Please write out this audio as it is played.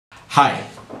Hi,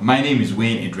 my name is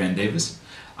Wayne DrDavis.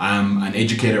 I'm an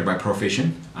educator by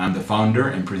profession. I'm the founder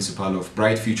and principal of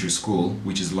Bright Future School,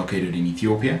 which is located in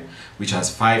Ethiopia, which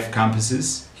has 5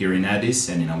 campuses here in Addis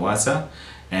and in Awassa,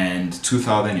 and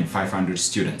 2,500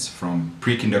 students from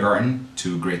pre-kindergarten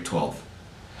to grade 12.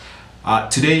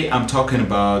 Today I'm talking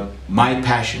about my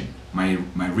passion. My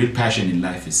real passion in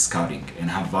life is scouting, and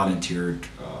have volunteered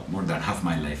more than half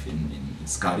my life in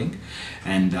scouting.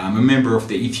 And I'm a member of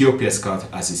the Ethiopia Scout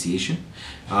Association.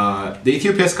 The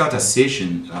Ethiopia Scout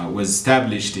Association was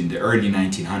established in the early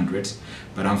 1900s,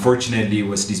 but unfortunately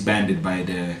was disbanded by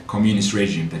the communist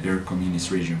regime, the Derg communist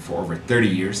regime, for over 30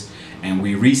 years, and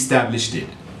we re-established it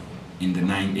in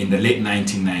the late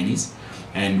 1990s,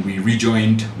 and we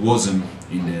rejoined WOSM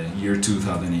in the year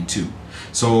 2002.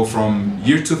 So from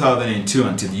year 2002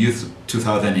 until year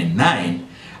 2009,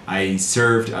 I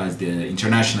served as the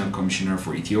International Commissioner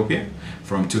for Ethiopia.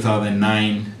 From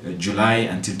 2009 July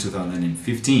until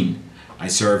 2015, I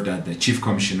served as the Chief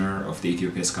Commissioner of the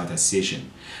Ethiopia Scout Association.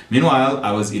 Meanwhile,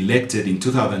 I was elected in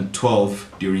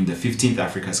 2012 during the 15th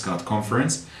Africa Scout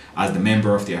Conference as the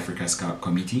member of the Africa Scout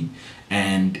Committee,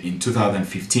 and in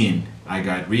 2015 I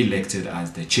got re-elected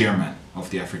as the chairman of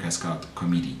the Africa Scout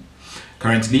Committee.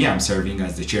 Currently, I'm serving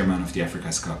as the chairman of the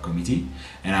Africa Scout Committee,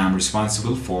 and I'm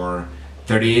responsible for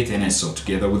 38 NSO,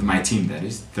 together with my team, that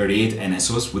is, 38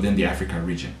 NSOs within the Africa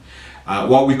region.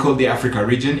 What we call the Africa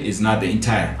region is not the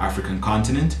entire African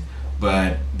continent,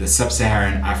 but the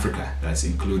sub-Saharan Africa, that's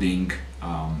including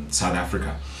South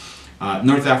Africa.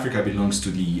 North Africa belongs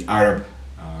to the Arab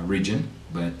region,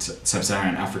 but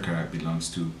sub-Saharan Africa belongs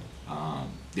to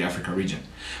the Africa region.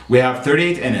 We have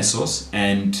 38 NSOs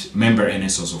and member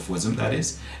NSOs of WOSM, that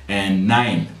is, and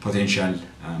 9 potential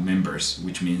members,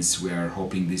 which means we are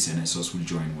hoping these NSOs will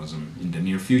join WOSM in the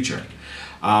near future.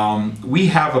 We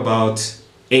have about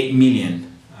 8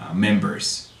 million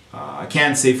members. I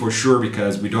can't say for sure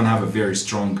because we don't have a very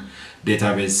strong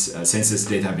database, census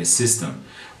database system,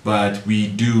 but we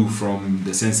do, from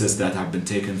the census that have been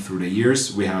taken through the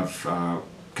years, we have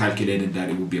calculated that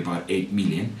it would be about 8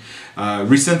 million.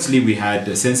 Recently we had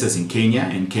the census in Kenya,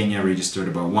 and Kenya registered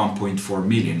about 1.4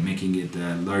 million, making it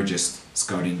the largest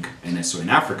scouting NSO in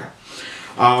Africa.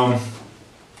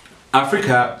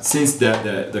 Africa, since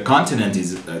the continent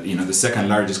is the second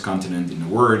largest continent in the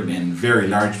world and very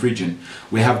large region,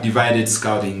 we have divided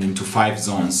scouting into 5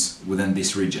 zones within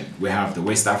this region. We have the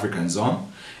West African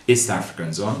zone, East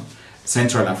African zone,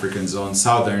 Central African zone,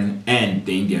 Southern, and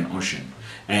the Indian Ocean.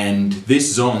 And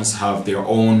these zones have their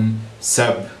own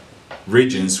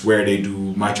sub-regions where they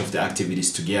do much of the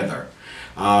activities together.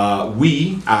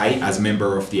 I, as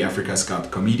member of the Africa Scout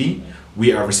Committee,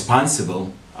 we are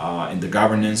responsible in the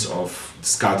governance of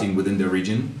scouting within the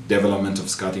region, development of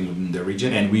scouting within the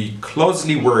region, and we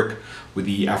closely work with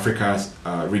the Africa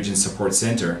Region Support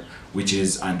Center, which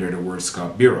is under the World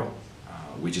Scout Bureau,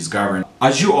 which is governed.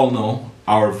 As you all know,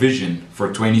 our vision for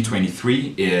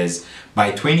 2023 is,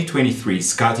 by 2023,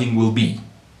 scouting will be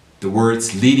the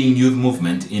world's leading youth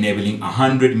movement, enabling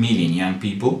 100 million young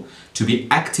people to be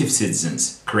active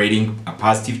citizens, creating a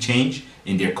positive change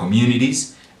in their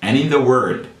communities and in the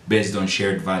world based on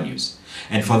shared values.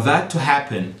 And for that to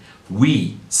happen,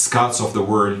 we, scouts of the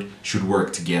world, should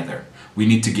work together. We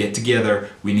need to get together,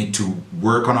 we need to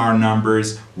work on our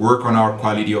numbers, work on our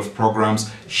quality of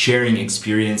programs, sharing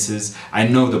experiences. I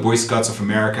know the Boy Scouts of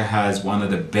America has one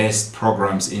of the best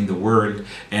programs in the world,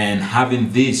 and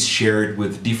having this shared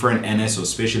with different NSOs,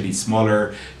 especially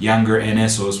smaller, younger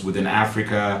NSOs within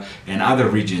Africa and other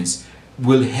regions,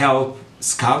 will help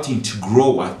scouting to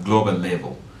grow at global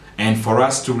level. And for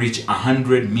us to reach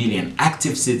 100 million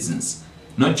active citizens,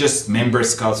 not just member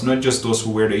scouts, not just those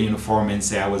who wear the uniform and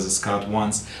say I was a scout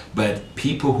once, but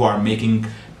people who are making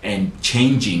and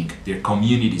changing their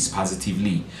communities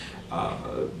positively.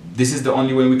 This is the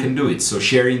only way we can do it. So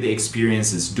sharing the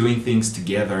experiences, doing things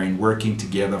together, and working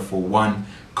together for one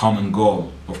common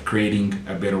goal of creating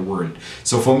a better world.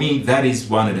 So for me, that is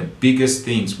one of the biggest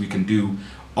things we can do,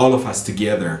 all of us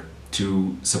together,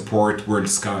 to support World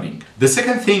Scouting. The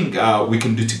second thing we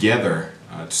can do together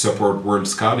to support World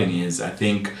Scouting is, I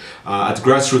think, at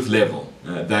grassroots level.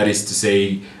 That is to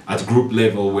say, at group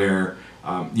level, where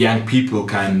young people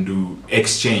can do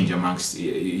exchange amongst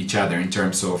each other in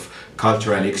terms of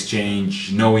cultural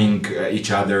exchange, knowing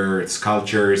each other's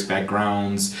cultures,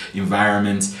 backgrounds,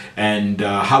 environments, and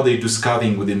how they do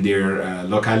scouting within their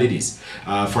localities.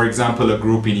 For example, a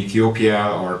group in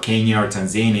Ethiopia or Kenya or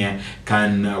Tanzania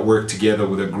can work together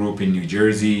with a group in New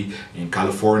Jersey, in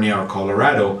California or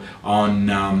Colorado on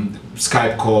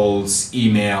Skype calls,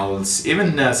 emails,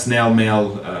 even snail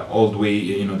mail, old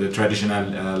way, the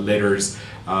traditional letters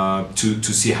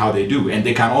to see how they do. And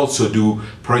they can also do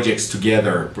projects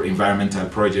together, environmental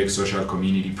projects, social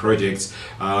community projects,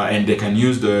 and they can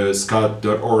use the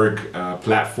scout.org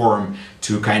platform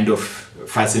to kind of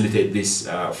facilitate this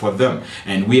for them.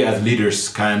 And we as leaders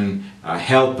can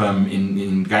help them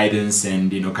in guidance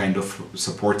and, you know, kind of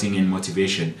supporting and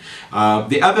motivation.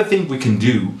 The other thing we can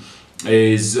do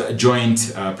is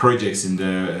joint projects in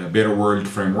the Better World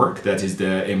framework. That is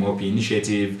the MOP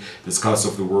initiative, the Scouts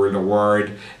of the World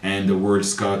Award, and the World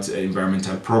Scout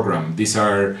Environmental Program. These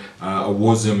are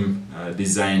WOSM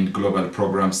designed global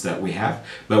programs that we have,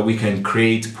 but we can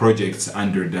create projects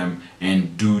under them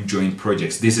and do joint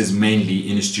projects. This is mainly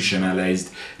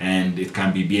institutionalized, and it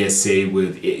can be BSA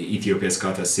with Ethiopia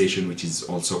Scout Association, which is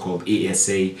also called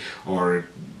ASA, or,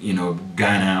 you know,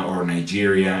 Ghana or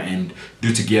Nigeria, and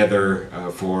do together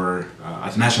for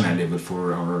at national level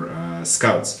for our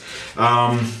scouts.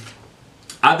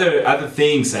 Other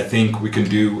things I think we can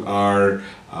do are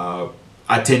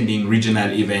attending regional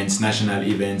events, national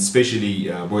events, especially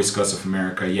Boy Scouts of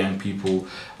America, young people.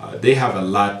 They have a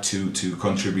lot to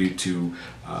contribute to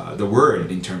the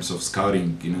world in terms of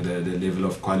scouting, you know, the level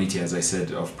of quality, as I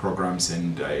said, of programs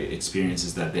and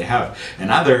experiences that they have.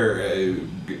 And other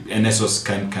NSOs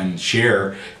can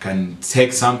share, can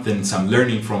take some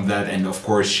learning from that, and of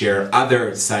course share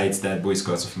other sides that Boy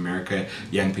Scouts of America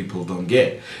young people don't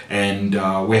get. And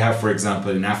we have, for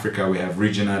example, in Africa, we have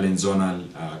regional and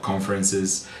zonal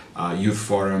conferences, youth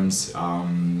forums,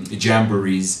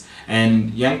 jamborees,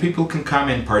 and young people can come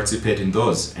and participate in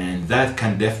those, and that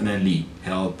can definitely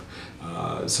help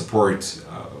support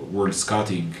World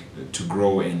Scouting to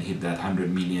grow and hit that 100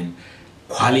 million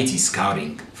quality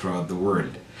scouting throughout the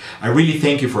world. I really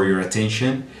thank you for your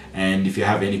attention, and if you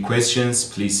have any questions,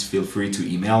 please feel free to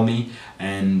email me,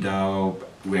 and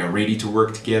we are ready to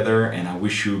work together, and I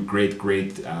wish you great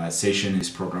session in this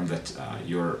program that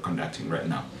you're conducting right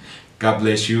now. God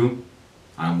bless you.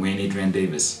 I'm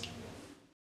DrDavis.